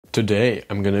Today,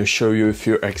 I'm gonna show you a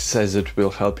few exercises that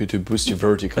will help you to boost your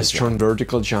vertical jump. A strong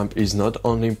vertical jump is not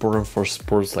only important for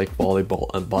sports like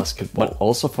volleyball and basketball, but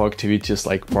also for activities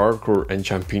like parkour and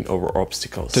jumping over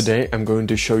obstacles. Today, I'm going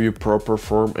to show you proper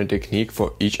form and technique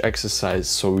for each exercise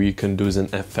so you can do them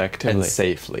effectively and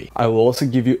safely. I will also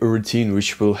give you a routine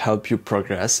which will help you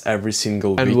progress every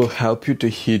single week and will help you to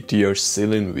hit your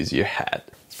ceiling with your head.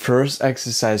 First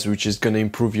exercise which is gonna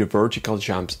improve your vertical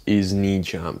jumps is knee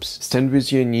jumps. Stand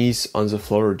with your knees on the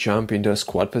floor, jump into a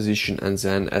squat position and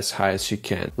then as high as you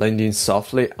can, landing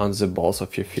softly on the balls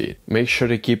of your feet. Make sure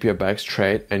to keep your back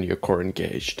straight and your core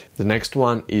engaged. The next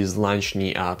one is lunge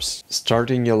knee ups.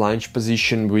 Start in your lunge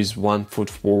position with one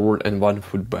foot forward and one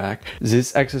foot back.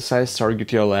 This exercise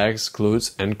targets your legs,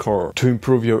 glutes and core to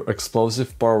improve your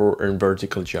explosive power and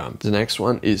vertical jump. The next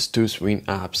one is two swing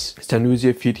ups. Stand with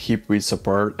your feet hip width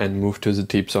apart and move to the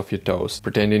tips of your toes,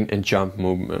 pretending a jump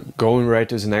movement. Going right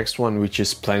to the next one, which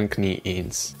is plank knee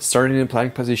ins. Start in a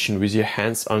plank position with your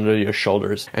hands under your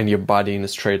shoulders and your body in a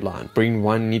straight line. Bring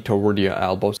one knee toward your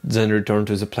elbows, then return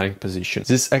to the plank position.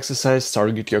 This exercise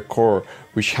targets your core,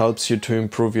 which helps you to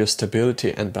improve your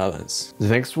stability and balance. The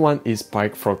next one is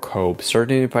pike frog hop.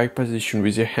 Start in a pike position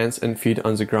with your hands and feet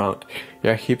on the ground,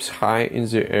 your hips high in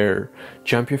the air.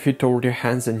 Jump your feet toward your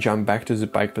hands and jump back to the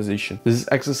pike position. This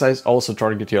exercise also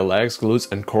targets your legs,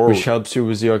 glutes and core, which helps you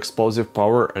with your explosive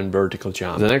power and vertical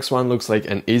jump. The next one looks like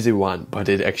an easy one, but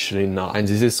it actually not, and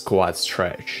this is squat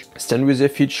stretch. Stand with your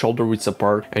feet shoulder width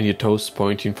apart and your toes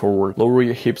pointing forward. Lower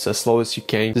your hips as slow as you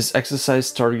can. This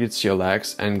exercise targets your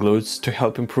legs and glutes to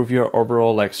help improve your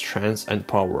overall leg strength and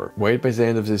power. Wait by the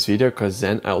end of this video, cause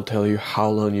then I'll tell you how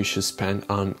long you should spend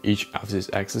on each of these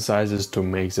exercises to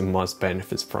make the most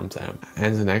benefits from them.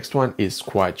 And the next one is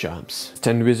squat jumps.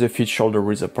 Stand with your feet shoulder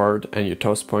width apart and your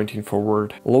toes pointing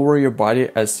forward. Lower your body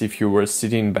as if you were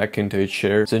sitting back into a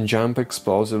chair, then jump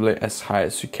explosively as high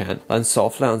as you can. Land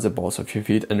softly on the balls of your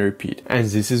feet and repeat. And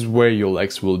this is where your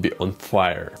legs will be on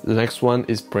fire. The next one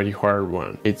is pretty hard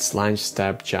one. It's lunge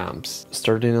step jumps.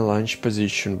 Start in a lunge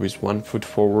position with one foot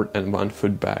forward and one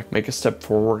foot back. Make a step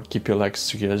forward, keep your legs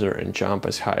together and jump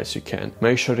as high as you can.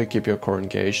 Make sure to keep your core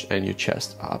engaged and your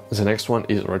chest up. The next one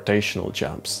is rotational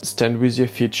jumps. Stand with your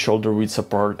feet shoulder width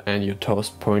apart and your toes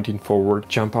pointing forward.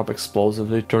 Jump up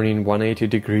explosively, turning 180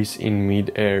 degrees in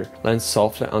mid-air. Land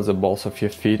softly on the balls of your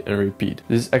feet and repeat.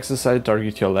 This exercise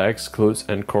targets your legs, glutes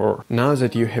and core. Now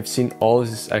that you have seen all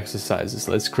these exercises,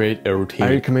 let's create a routine.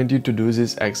 I recommend you to do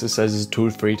these exercises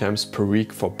 2-3 times per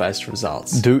week for best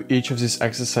results. Do each of these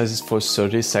exercises for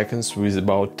 30 seconds with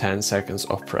about 10 seconds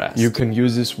of rest. You can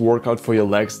use this workout for your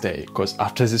legs day, because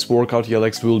after this workout your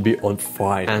legs will be on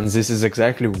fire. And this is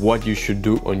exactly what you should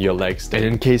do on your legs day. And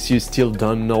in case you still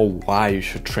don't know why you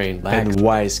should train legs and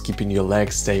why skipping your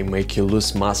legs day make you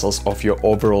lose muscles of your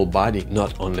overall body,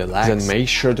 not only legs, then make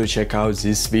sure to check out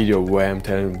this video where I'm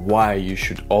telling why you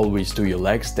should always do your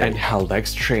legs day and how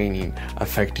legs training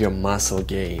affect your muscle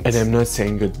gains. And I'm not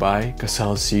saying goodbye, cause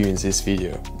I'll see you in this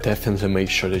video. Definitely make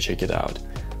sure to check it out.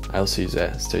 I'll see you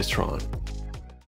there. Stay strong.